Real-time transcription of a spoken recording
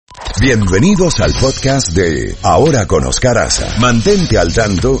Bienvenidos al podcast de Ahora con Oscar Haza. Mantente al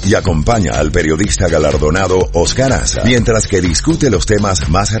tanto y acompaña al periodista galardonado Oscar Haza mientras que discute los temas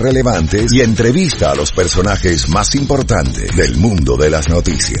más relevantes y entrevista a los personajes más importantes del mundo de las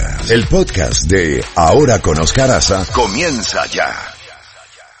noticias. El podcast de Ahora con Oscar Haza comienza ya.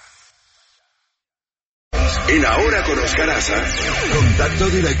 En Ahora con Oscar Haza, contacto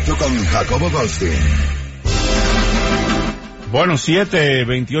directo con Jacobo Goldstein. Bueno,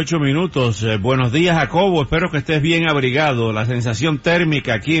 7:28 minutos. Buenos días, Jacobo. Espero que estés bien abrigado. La sensación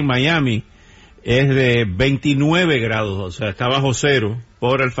térmica aquí en Miami es de 29 grados, o sea, está bajo cero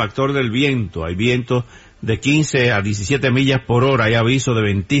por el factor del viento. Hay viento de 15 a 17 millas por hora. Hay aviso de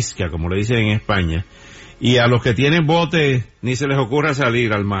ventisca, como le dicen en España. Y a los que tienen botes, ni se les ocurra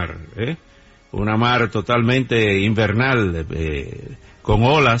salir al mar, Una mar totalmente invernal, con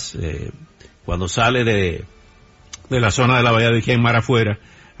olas, cuando sale de la zona de la bahía de Quién mar afuera,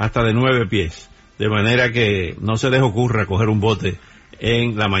 hasta de 9 pies. De manera que no se les ocurra coger un bote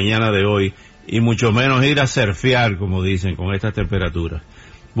en la mañana de hoy, y mucho menos ir a surfear, como dicen, con estas temperaturas.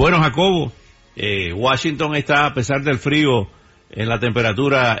 Bueno, Jacobo, Washington está, a pesar del frío, en la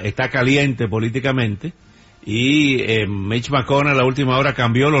temperatura, está caliente políticamente, y Mitch McConnell a la última hora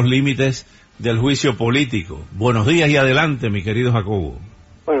cambió los límites del juicio político. Buenos días y adelante, mi querido Jacobo.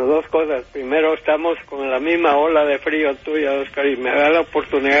 Bueno, dos cosas. Primero, estamos con la misma ola de frío tuya, Oscar, y me da la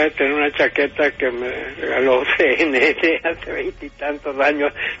oportunidad de tener una chaqueta que me regaló CNN hace 20 y tantos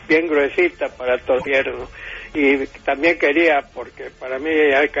años, bien gruesita para todo invierno. Y también quería, porque para mí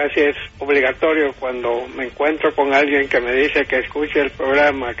ya casi es obligatorio cuando me encuentro con alguien que me dice que escuche el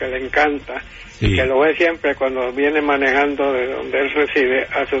programa, que le encanta, y que lo ve siempre cuando viene manejando de donde él reside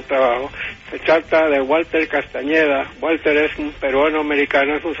a su trabajo. Se trata de Walter Castañeda. Walter es un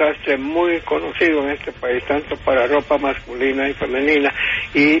peruano-americano, es un sastre muy conocido en este país, tanto para ropa masculina y femenina,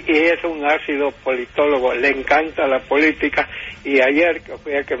 y es un ácido politólogo, le encanta la política, y ayer que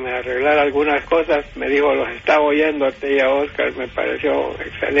fui a que me arreglara algunas cosas, me dijo, los estaba oyendo a ti y a Oscar, me pareció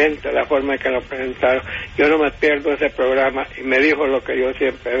excelente la forma en que lo presentaron, yo no me pierdo ese programa, y me dijo lo que yo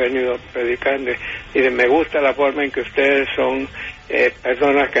siempre he venido predicando, y me gusta la forma en que ustedes son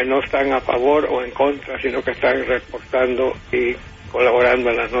personas que no están a favor o en contra, sino que están reportando y colaborando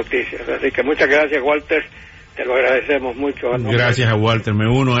en las noticias. Así que muchas gracias, Walter, te lo agradecemos mucho. Gracias a Walter, me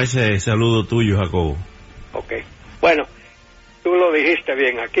uno a ese saludo tuyo, Jacobo. Ok, bueno, tú lo dijiste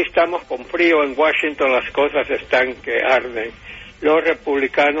bien, aquí estamos con frío en Washington, las cosas están que arden. Los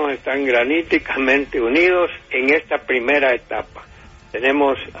republicanos están graníticamente unidos en esta primera etapa.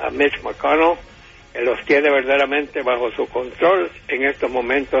 Tenemos a Mitch McConnell, que los tiene verdaderamente bajo su control en estos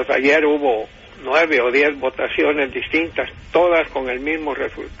momentos. Ayer hubo 9 o 10 votaciones distintas, todas con el mismo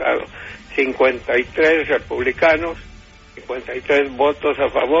resultado. 53 republicanos, 53 votos a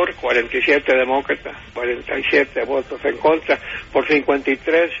favor, 47 demócratas, 47 votos en contra. Por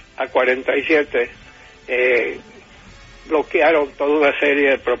 53 a 47 bloquearon toda una serie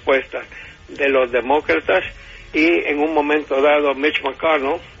de propuestas de los demócratas, y en un momento dado Mitch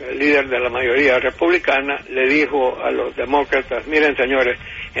McConnell, el líder de la mayoría republicana, le dijo a los demócratas, miren señores,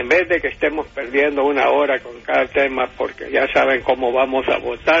 en vez de que estemos perdiendo una hora con cada tema porque ya saben cómo vamos a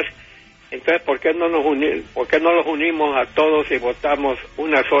votar, entonces ¿por qué no los unimos a todos y votamos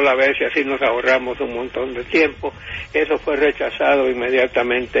una sola vez y así nos ahorramos un montón de tiempo? Eso fue rechazado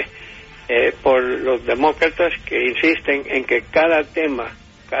inmediatamente por los demócratas, que insisten en que cada tema,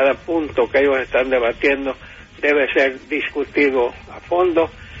 cada punto que ellos están debatiendo debe ser discutido a fondo.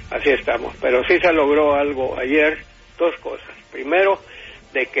 Así estamos, pero sí se logró algo ayer, dos cosas. Primero,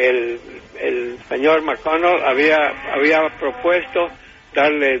 de que el señor McConnell había propuesto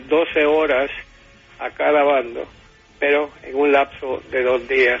darle 12 horas a cada bando, pero en un lapso de 2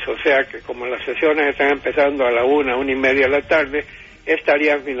 días, o sea que como las sesiones están empezando a la 1:30 de la tarde,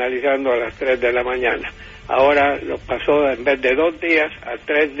 estarían finalizando a las 3 de la mañana. Ahora lo pasó en vez de 2 días a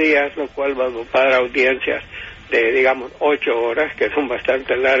 3 días, lo cual va a dar audiencias de, digamos, 8 horas, que son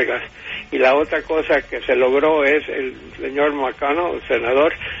bastante largas. Y la otra cosa que se logró es, el señor McConnell, el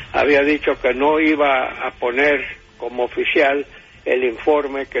senador, había dicho que no iba a poner como oficial el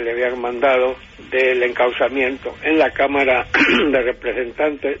informe que le habían mandado del encauzamiento en la Cámara de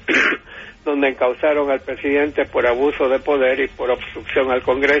Representantes, donde encauzaron al presidente por abuso de poder y por obstrucción al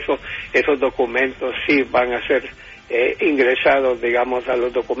Congreso. Esos documentos sí van a ser ingresados, digamos, a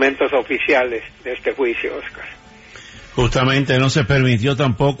los documentos oficiales de este juicio, Oscar. Justamente no se permitió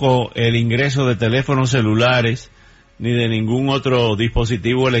tampoco el ingreso de teléfonos celulares ni de ningún otro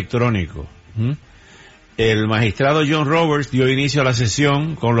dispositivo electrónico. El magistrado John Roberts dio inicio a la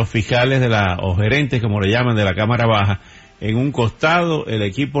sesión con los fiscales o gerentes, como le llaman, de la Cámara Baja, en un costado, el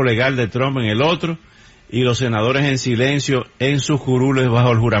equipo legal de Trump en el otro, y los senadores en silencio en sus curules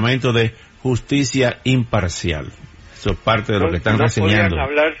bajo el juramento de justicia imparcial. Eso es parte de lo que están reseñando. No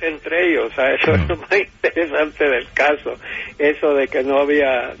podían hablarse entre ellos, o sea, eso es lo más interesante del caso, eso de que no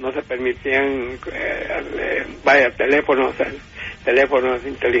se permitían, teléfonos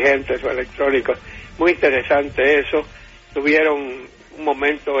inteligentes o electrónicos. Muy interesante eso. Tuvieron un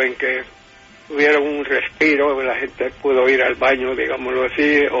momento en que tuvieron un respiro, la gente pudo ir al baño, digámoslo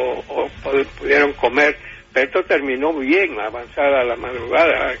así, o pudieron comer, pero esto terminó bien avanzada la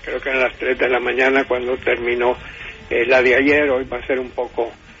madrugada, creo que a las 3 de la mañana cuando terminó la de ayer. Hoy va a ser un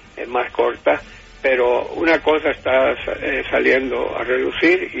poco más corta, pero una cosa está saliendo a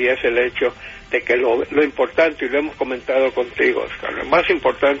relucir, y es el hecho de que lo importante, y lo hemos comentado contigo, Oscar, lo más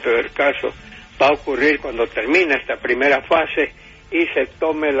importante del caso va a ocurrir cuando termine esta primera fase y se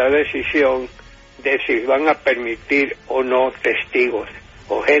tome la decisión de si van a permitir o no testigos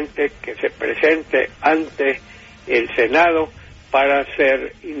o gente que se presente ante el Senado para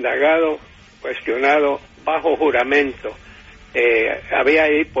ser indagado, cuestionado bajo juramento.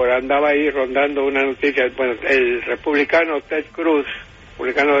 Andaba ahí rondando una noticia, bueno, el republicano Ted Cruz,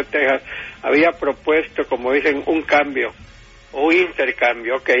 republicano de Texas, había propuesto, como dicen, un cambio o un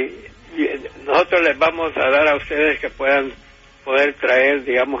intercambio. Nosotros les vamos a dar a ustedes que poder traer,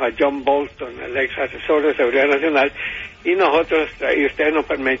 digamos, a John Bolton, el ex asesor de seguridad nacional, y ustedes nos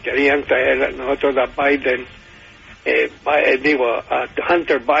permitirían traer a nosotros a Biden, a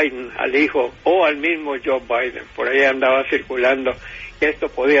Hunter Biden, al hijo, o al mismo Joe Biden. Por ahí andaba circulando que esto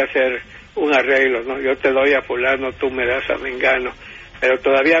podía ser un arreglo, ¿no? Yo te doy a fulano, tú me das a mengano, pero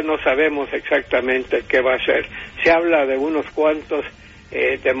todavía no sabemos exactamente qué va a ser. Se habla de unos cuantos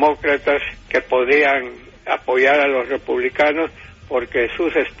demócratas que podrían apoyar a los republicanos porque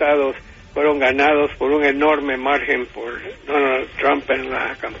sus estados fueron ganados por un enorme margen por Donald Trump en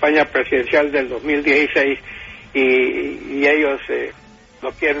la campaña presidencial del 2016, y ellos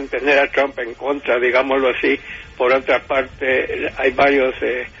no quieren tener a Trump en contra, digámoslo así. Por otra parte, hay varios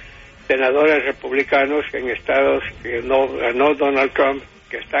senadores republicanos que en estados que no ganó Donald Trump,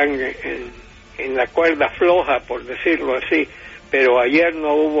 que están en la cuerda floja, por decirlo así, pero ayer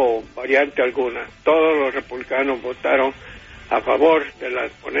no hubo variante alguna. Todos los republicanos votaron a favor de las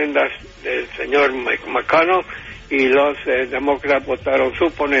ponendas del señor McConnell, y los demócratas votaron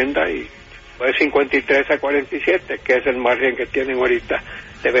su ponenda, y fue 53-47, que es el margen que tienen ahorita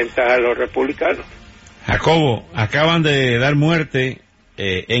de ventaja los republicanos. Jacobo, acaban de dar muerte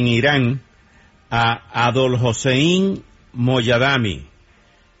en Irán a Adol Hossein Moyadami.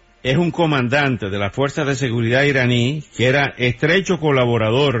 Es un comandante de las fuerzas de seguridad iraní que era estrecho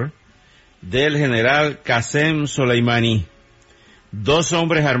colaborador del general Qasem Soleimani. 2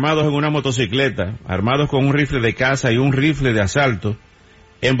 hombres armados en una motocicleta, armados con un rifle de caza y un rifle de asalto,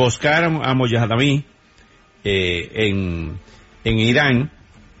 emboscaron a Moyadami en Irán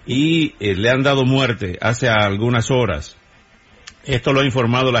y le han dado muerte hace algunas horas. Esto lo ha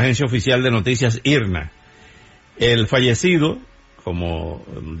informado la agencia oficial de noticias IRNA. El fallecido, como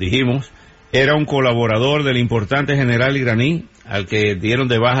dijimos, era un colaborador del importante general iraní al que dieron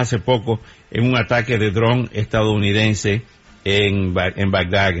de baja hace poco en un ataque de dron estadounidense en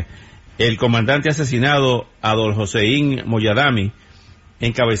Bagdad. El comandante asesinado, Adol Hossein Moyadami,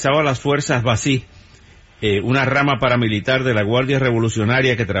 encabezaba las fuerzas Basí, una rama paramilitar de la Guardia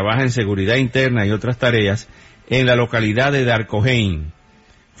Revolucionaria que trabaja en seguridad interna y otras tareas en la localidad de Darkoheim.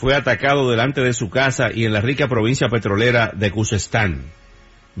 Fue atacado delante de su casa y en la rica provincia petrolera de Khuzestán.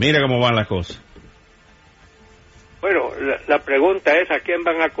 Mira cómo van las cosas. Bueno, la pregunta es, ¿a quién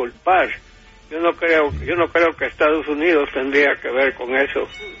van a culpar? Yo no creo que Estados Unidos tendría que ver con eso,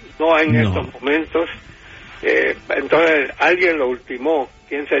 no en estos momentos. Entonces, alguien lo ultimó.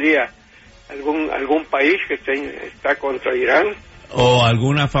 ¿Quién sería? ¿Algún país que está contra Irán? O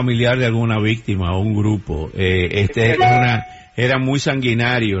alguna familiar de alguna víctima, o un grupo. Era muy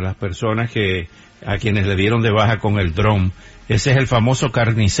sanguinario las personas a quienes le dieron de baja con el dron. Ese es el famoso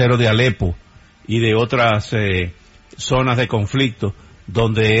carnicero de Alepo y de otras zonas de conflicto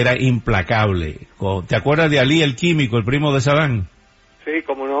donde era implacable. ¿Te acuerdas de Ali el químico, el primo de Saddam? Sí,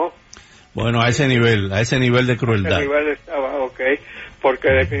 cómo no. Bueno, a ese nivel de crueldad. A ese nivel estaba, porque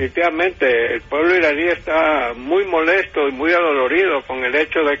definitivamente el pueblo iraní está muy molesto y muy adolorido con el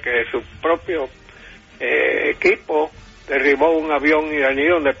hecho de que su propio equipo derribó un avión iraní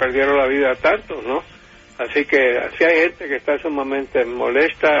donde perdieron la vida tantos, ¿no? Así que así hay gente que está sumamente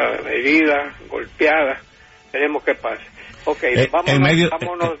molesta, herida, golpeada. Veremos qué pasa.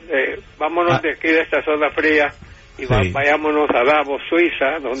 Vámonos de aquí, de esta zona fría, y vayámonos a Davos,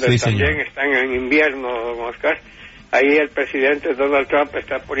 Suiza, donde también están en invierno, don Oscar, Ahí el presidente Donald Trump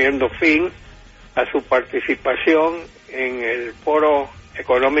está poniendo fin a su participación en el Foro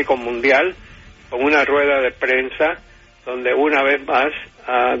Económico Mundial con una rueda de prensa donde una vez más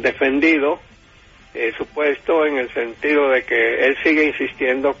ha defendido su puesto en el sentido de que él sigue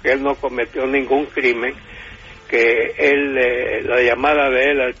insistiendo que él no cometió ningún crimen, que él, la llamada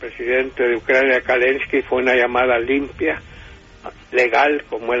de él al presidente de Ucrania, Zelensky, fue una llamada limpia, legal,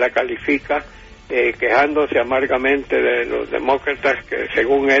 como él la califica, quejándose amargamente de los demócratas que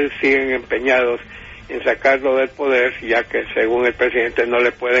según él siguen empeñados en sacarlo del poder, ya que según el presidente no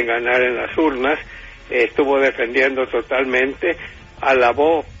le pueden ganar en las urnas. Estuvo defendiendo totalmente,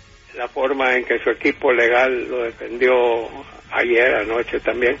 alabó la forma en que su equipo legal lo defendió ayer, anoche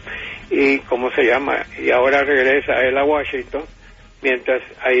también, y y ahora regresa él a Washington, mientras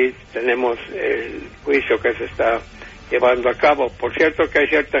ahí tenemos el juicio que se está llevando a cabo. Por cierto que hay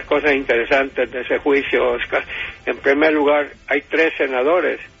ciertas cosas interesantes de ese juicio, Oscar. En primer lugar, hay 3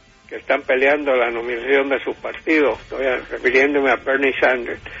 senadores que están peleando la nominación de su partido. Estoy refiriéndome a Bernie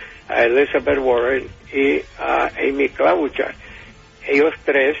Sanders, a Elizabeth Warren y a Amy Klobuchar. Ellos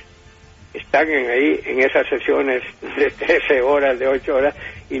 3 están ahí en esas sesiones de 13 horas, de 8 horas,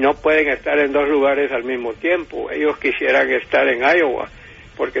 y no pueden estar en 2 lugares al mismo tiempo. Ellos quisieran estar en Iowa,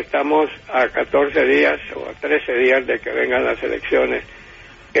 porque estamos a 14 días o a 13 días de que vengan las elecciones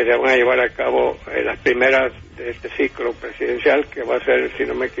que se van a llevar a cabo, las primeras de este ciclo presidencial, que va a ser, si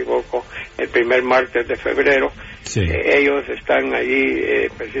no me equivoco, el primer martes de febrero. Sí. Ellos están allí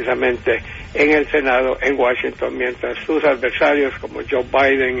precisamente en el Senado, en Washington, mientras sus adversarios como Joe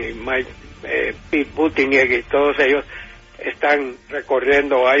Biden y Pete Buttigieg y todos ellos están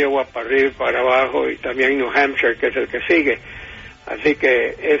recorriendo Iowa para arriba y para abajo, y también New Hampshire, que es el que sigue. Así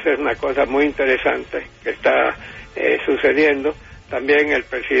que esa es una cosa muy interesante que está sucediendo. También el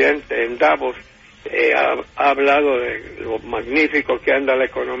presidente en Davos ha hablado de lo magnífico que anda la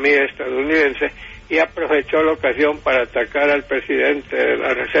economía estadounidense, y aprovechó la ocasión para atacar al presidente de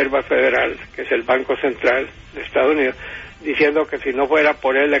la Reserva Federal, que es el Banco Central de Estados Unidos, diciendo que si no fuera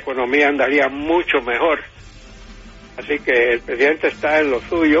por él la economía andaría mucho mejor. Así que el presidente está en lo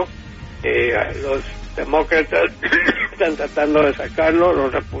suyo. Los demócratas están tratando de sacarlo,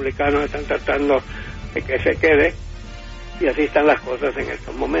 los republicanos están tratando de que se quede, y así están las cosas en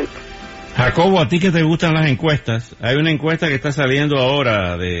estos momentos. Jacobo, ¿a ti que te gustan las encuestas? Hay una encuesta que está saliendo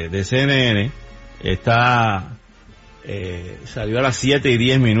ahora de CNN, salió a las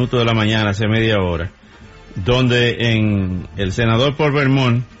 7:10 de la mañana, hace media hora, donde en el senador por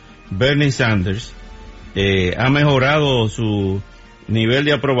Vermont, Bernie Sanders, ha mejorado su nivel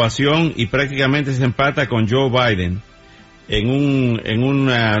de aprobación y prácticamente se empata con Joe Biden en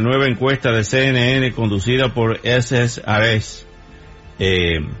una nueva encuesta de CNN conducida por SSRS.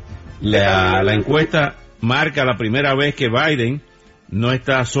 La encuesta marca la primera vez que Biden no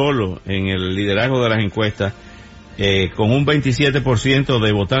está solo en el liderazgo de las encuestas, con un 27%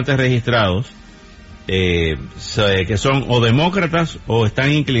 de votantes registrados que son o demócratas o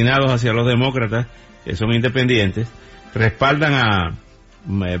están inclinados hacia los demócratas, que son independientes, respaldan a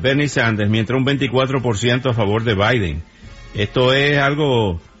Bernie Sanders, mientras un 24% a favor de Biden. Esto es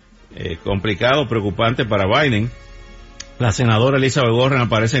algo complicado, preocupante para Biden. La senadora Elizabeth Warren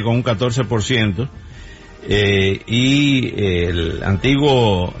aparece con un 14%, y el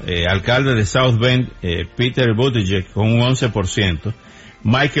antiguo alcalde de South Bend, Peter Buttigieg, con un 11%.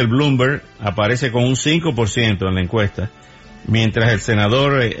 Michael Bloomberg aparece con un 5% en la encuesta, mientras el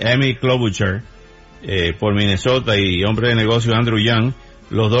senador Amy Klobuchar por Minnesota y hombre de negocio Andrew Young,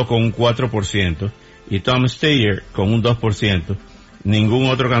 los dos con un 4%, y Tom Steyer con un 2%. Ningún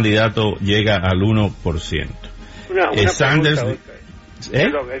otro candidato llega al 1%. Una Sanders,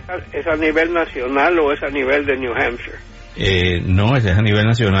 ¿es a nivel nacional o es a nivel de New Hampshire? No, es a nivel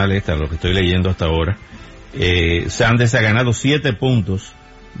nacional, lo que estoy leyendo hasta ahora. Sanders ha ganado 7 puntos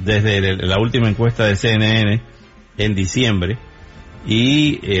desde la última encuesta de CNN en diciembre,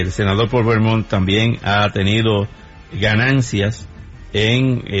 y el senador por Vermont también ha tenido ganancias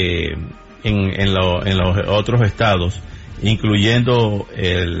en los otros estados, incluyendo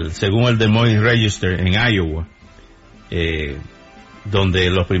según el Des Moines Register en Iowa, donde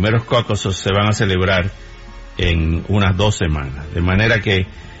los primeros caucuses se van a celebrar en unas 2 semanas. De manera que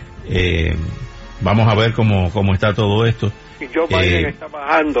vamos a ver cómo está todo esto. Y Joe Biden está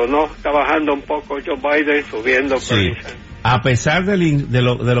bajando, ¿no? Está bajando un poco Joe Biden, subiendo. Sí. A pesar de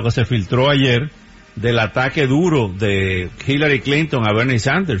lo que se filtró ayer, del ataque duro de Hillary Clinton a Bernie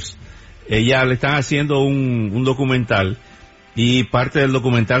Sanders. Ella le están haciendo un documental, y parte del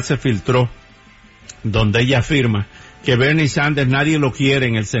documental se filtró, donde ella afirma que Bernie Sanders nadie lo quiere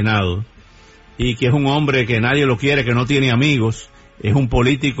en el Senado, y que es un hombre que nadie lo quiere, que no tiene amigos, es un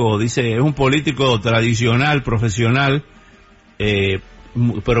político, dice, es un político tradicional, profesional,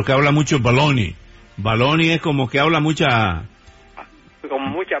 pero que habla mucho baloney. Baloney es como que habla con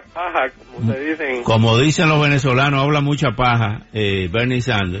mucha paja, como se dicen. Como dicen los venezolanos, habla mucha paja, Bernie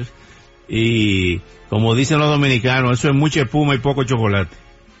Sanders, y como dicen los dominicanos, eso es mucha espuma y poco chocolate.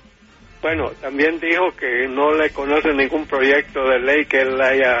 Bueno, también dijo que no le conoce ningún proyecto de ley que él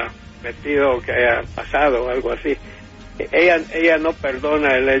haya metido o que haya pasado o algo así. Ella no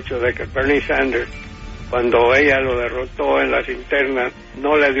perdona el hecho de que Bernie Sanders, cuando ella lo derrotó en las internas,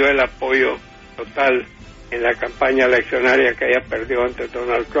 no le dio el apoyo total en la campaña eleccionaria que ella perdió ante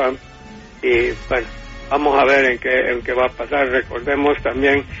Donald Trump. Y bueno, vamos a ver en qué va a pasar. Recordemos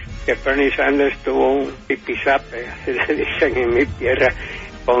también que Bernie Sanders tuvo un pipizape, así le dicen en mi tierra,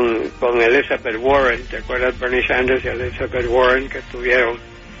 con Elizabeth Warren. ¿Te acuerdas? Bernie Sanders y Elizabeth Warren que tuvieron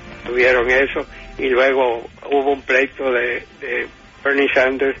eso, y luego hubo un pleito de Bernie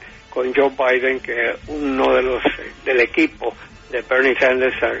Sanders con Joe Biden, que uno de los del equipo de Bernie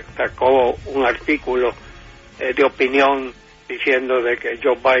Sanders sacó un artículo de opinión diciendo de que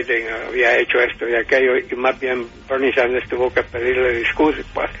Joe Biden había hecho esto y aquello, y más bien Bernie Sanders tuvo que pedirle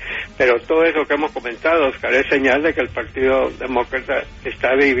disculpas. Pero todo eso que hemos comentado, Oscar, es señal de que el Partido Demócrata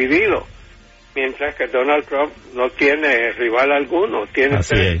está dividido, mientras que Donald Trump no tiene rival alguno. Tiene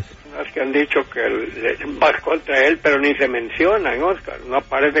tres personas que han dicho que va contra él, pero ni se mencionan, Oscar, no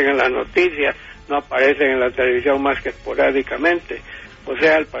aparecen en las noticias, no aparecen en la televisión más que esporádicamente. O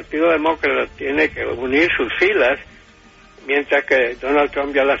sea, el Partido Demócrata tiene que unir sus filas, mientras que Donald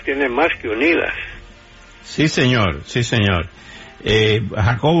Trump ya las tiene más que unidas. Sí, señor, sí, señor.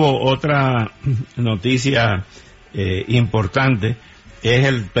 Jacobo, otra noticia importante es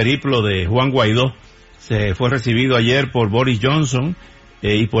el periplo de Juan Guaidó. Se fue recibido ayer por Boris Johnson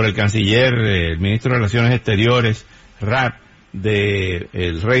y por el canciller, el ministro de Relaciones Exteriores, Raab,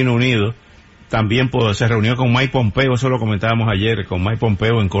 del Reino Unido. También se reunió con Mike Pompeo, eso lo comentábamos ayer, con Mike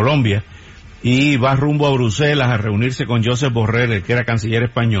Pompeo en Colombia, y va rumbo a Bruselas a reunirse con Josep Borrell, el que era canciller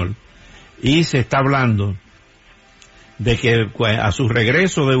español, y se está hablando de que a su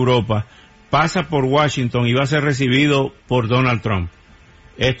regreso de Europa pasa por Washington y va a ser recibido por Donald Trump.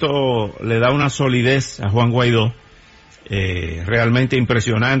 Esto le da una solidez a Juan Guaidó realmente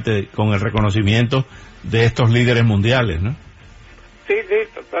impresionante, con el reconocimiento de estos líderes mundiales, ¿no? Sí,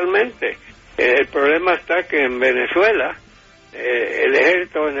 totalmente. El problema está que en Venezuela el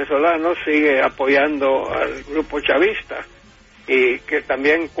ejército venezolano sigue apoyando al grupo chavista, y que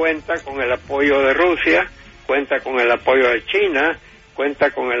también cuenta con el apoyo de Rusia, cuenta con el apoyo de China,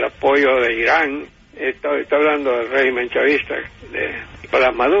 cuenta con el apoyo de Irán. Estoy hablando del régimen chavista de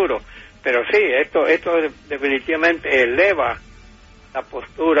Nicolás Maduro. Pero sí, esto definitivamente eleva la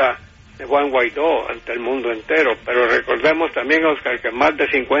postura de Juan Guaidó ante el mundo entero. Pero recordemos también, Oscar, que más de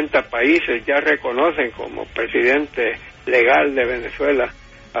 50 países ya reconocen como presidente legal de Venezuela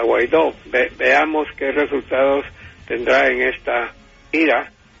a Guaidó. Veamos qué resultados tendrá en esta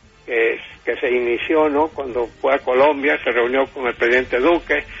gira que se inició, ¿no? Cuando fue a Colombia, se reunió con el presidente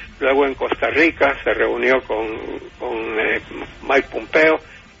Duque, luego en Costa Rica se reunió con Mike Pompeo,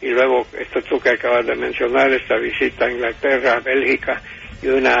 y luego esto tú que acabas de mencionar, esta visita a Inglaterra, Bélgica, y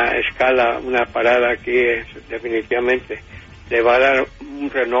una escala, una parada aquí, definitivamente le va a dar un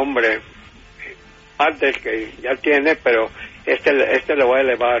renombre más del que ya tiene, pero este lo va a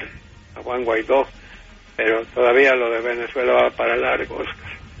elevar a Juan Guaidó, pero todavía lo de Venezuela va para largo,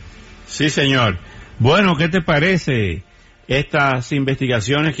 Oscar. Sí, señor. Bueno, ¿qué te parece estas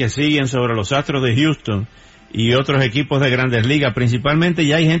investigaciones que siguen sobre los Astros de Houston y otros equipos de Grandes Ligas? Principalmente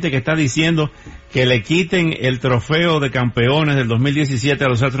ya hay gente que está diciendo que le quiten el trofeo de campeones del 2017 a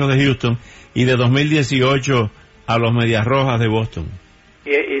los Astros de Houston y de 2018 a los Medias Rojas de Boston.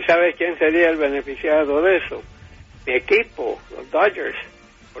 ¿Y sabes quién sería el beneficiado de eso? Mi equipo, los Dodgers,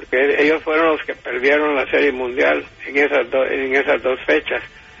 porque ellos fueron los que perdieron la Serie Mundial en esas dos fechas.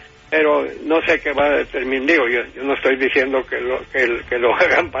 Pero no sé qué va a determinar. Digo, yo no estoy diciendo que lo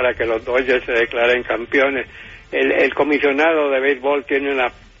hagan para que los Dodgers se declaren campeones. El comisionado de béisbol tiene una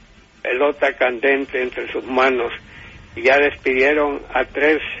pelota candente entre sus manos, y ya despidieron a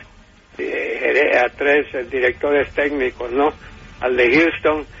tres directores técnicos, ¿no? Al de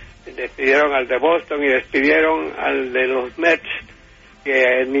Houston, despidieron al de Boston y despidieron al de los Mets,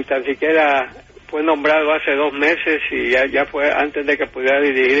 que ni tan siquiera fue nombrado hace 2 meses, y ya fue antes de que pudiera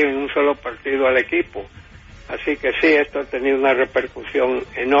dirigir en un solo partido al equipo. Así que sí, esto ha tenido una repercusión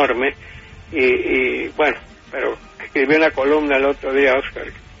enorme, y bueno, pero escribí una columna el otro día, Oscar,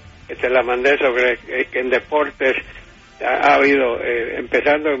 que te la mandé, sobre que en deportes ha habido,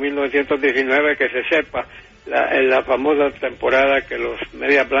 empezando en 1919, que se sepa, en la famosa temporada que los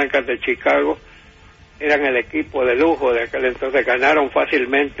Medias Blancas de Chicago eran el equipo de lujo de aquel entonces, ganaron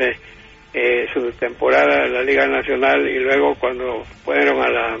fácilmente su temporada en la Liga Nacional, y luego cuando fueron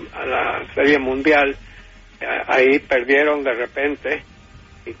a la Serie Mundial, ahí perdieron de repente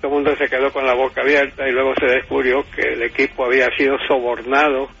y todo el mundo se quedó con la boca abierta, y luego se descubrió que el equipo había sido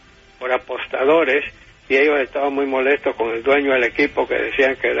sobornado por apostadores, y ellos estaban muy molestos con el dueño del equipo, que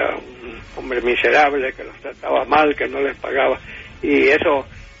decían que era un hombre miserable, que los trataba mal, que no les pagaba. Y eso,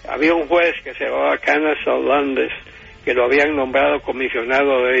 había un juez que se llamaba Canas Solandes, que lo habían nombrado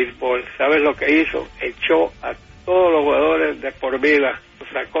comisionado de béisbol. ¿Sabes lo que hizo? Echó a todos los jugadores de por vida, los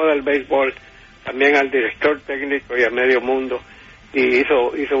sacó del béisbol, también al director técnico y a medio mundo, y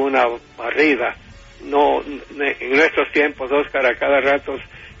hizo una barrida. No, en nuestros tiempos, Oscar, a cada rato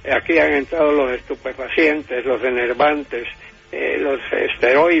aquí han entrado los estupefacientes, los enervantes, los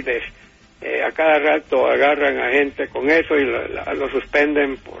esteroides. A cada rato agarran a gente con eso y lo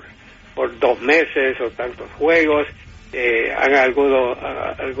suspenden por 2 meses o tantos juegos.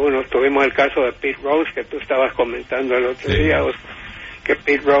 Algunos tuvimos el caso de Pete Rose, que tú estabas comentando el otro día, que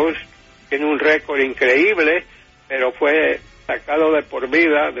Pete Rose tiene un récord increíble, pero fue sacado de por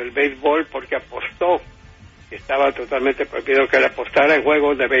vida del béisbol porque apostó. Estaba totalmente prohibido que le apostara en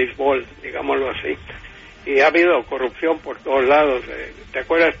juegos de béisbol, digámoslo así. Y ha habido corrupción por todos lados. ¿Te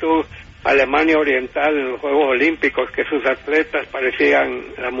acuerdas tú, Alemania Oriental, en los Juegos Olímpicos, que sus atletas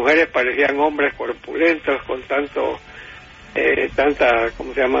las mujeres parecían hombres corpulentos con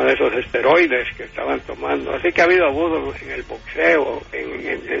 ¿cómo se llama?, de esos esteroides que estaban tomando? Así que ha habido abusos en el boxeo,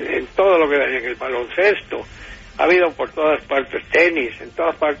 en todo lo que en el baloncesto, ha habido por todas partes, tenis, en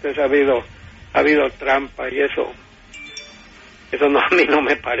todas partes ha habido trampa, y eso no, a mí no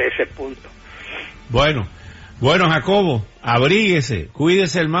me parece, punto. Bueno, Jacobo, abríguese,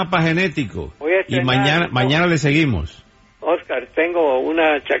 cuídese el mapa genético, y mañana le seguimos. Oscar, tengo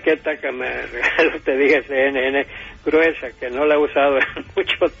una chaqueta que me regaló, te dije, CNN, gruesa, que no la he usado en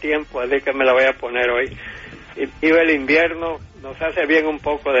mucho tiempo, así que me la voy a poner hoy. Y el invierno nos hace bien un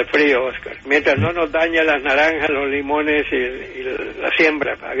poco de frío, Oscar, mientras no nos daña las naranjas, los limones y la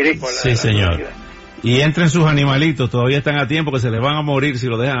siembra agrícola. Sí, señor. Y entren sus animalitos, todavía están a tiempo, que se les van a morir si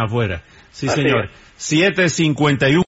lo dejan afuera. Sí, así señor. 7:51.